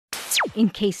in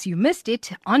case you missed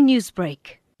it on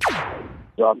Newsbreak.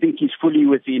 So I think he's fully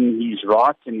within his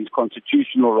rights and his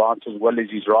constitutional rights, as well as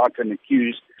his right and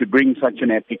accused, to bring such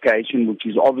an application, which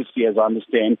is obviously, as I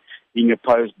understand, being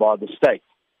opposed by the state.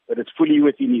 But it's fully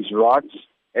within his rights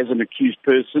as an accused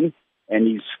person, and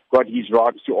he's got his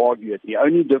rights to argue it. The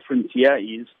only difference here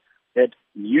is that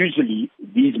usually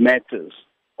these matters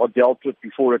are dealt with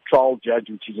before a trial judge,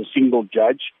 which is a single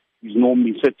judge, who's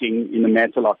normally sitting in a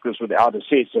matter like this without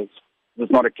assessors.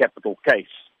 There's not a capital case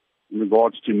in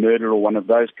regards to murder or one of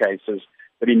those cases.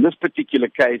 But in this particular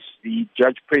case, the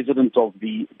judge president of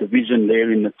the division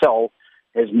there in Natal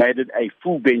has made it a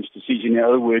full bench decision. In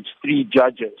other words, 3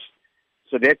 judges.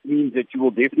 So that means that you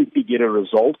will definitely get a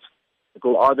result. It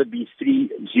will either be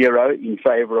 3-0 in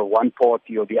favour of one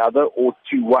party or the other, or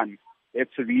 2-1. That's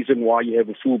the reason why you have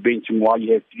a full bench and why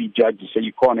you have 3 judges, so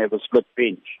you can't have a split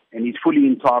bench. And he's fully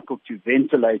entitled to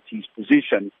ventilate his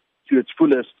position to its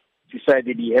fullest, to say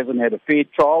that he hasn't had a fair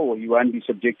trial or he won't be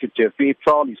subjected to a fair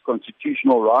trial, his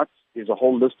constitutional rights. There's a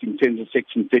whole list in terms of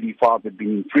Section 35 that have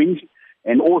been infringed.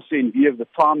 And also in view of the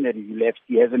time that he left,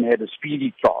 he hasn't had a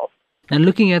speedy trial. And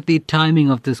looking at the timing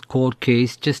of this court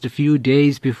case, just a few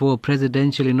days before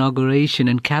presidential inauguration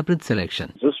and cabinet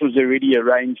selection. This was already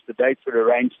arranged. The dates were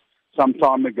arranged some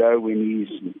time ago when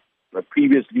his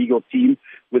previous legal team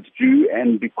withdrew,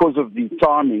 and because of the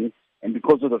timing and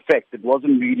because of the fact it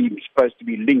wasn't really supposed to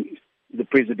be linked to the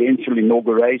presidential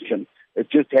inauguration, it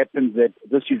just happens that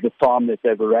this is the time that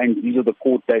they've arranged. These are the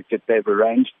court dates that they've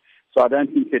arranged. So I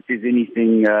don't think that there's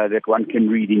anything that one can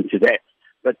read into that.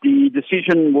 But the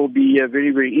decision will be a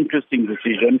very, very interesting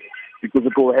decision because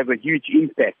it will have a huge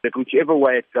impact that whichever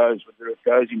way it goes, whether it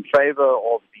goes in favour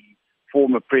of the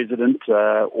former president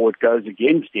or it goes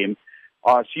against him,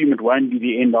 I assume it won't be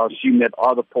the end. I assume that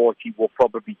either party will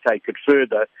probably take it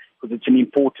further because it's an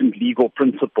important legal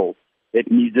principle that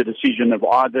needs a decision of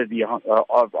either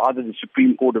the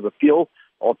Supreme Court of Appeal,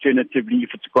 alternatively,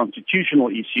 if it's a constitutional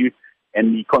issue,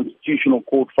 and the Constitutional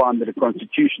Court found that a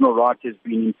constitutional right has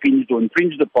been infringed or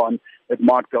infringed upon, it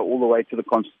might go all the way to the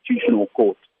Constitutional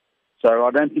Court. So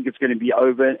I don't think it's going to be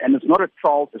over. And it's not a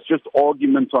trial, it's just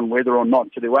arguments on whether or not.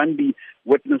 So there won't be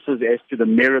witnesses as to the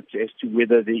merits, as to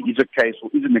whether there is a case or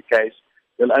isn't a case.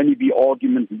 There'll only be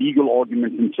argument, legal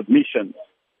argument and submissions,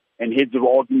 and heads of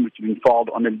argument which have been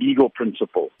filed on a legal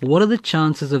principle. What are the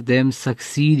chances of them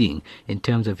succeeding in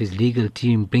terms of his legal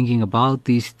team bringing about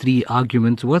these 3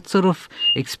 arguments? What sort of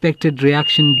expected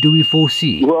reaction do we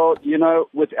foresee? Well,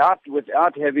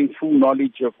 without having full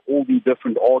knowledge of all the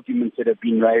different arguments that have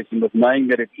been raised and with knowing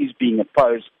that it is being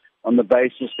opposed on the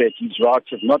basis that his rights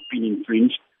have not been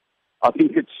infringed, I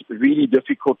think it's really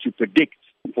difficult to predict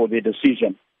for their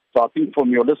decision. So I think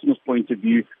from your listeners' point of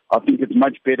view, I think it's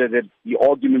much better that the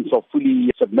arguments are fully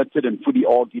submitted and fully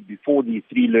argued before the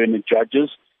 3 learned judges,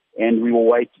 and we will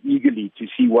wait eagerly to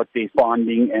see what their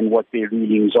finding and what their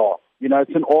rulings are.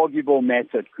 It's an arguable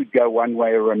matter. It could go one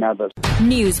way or another.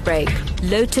 Newsbreak,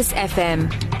 Lotus FM,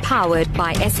 powered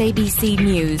by SABC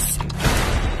News.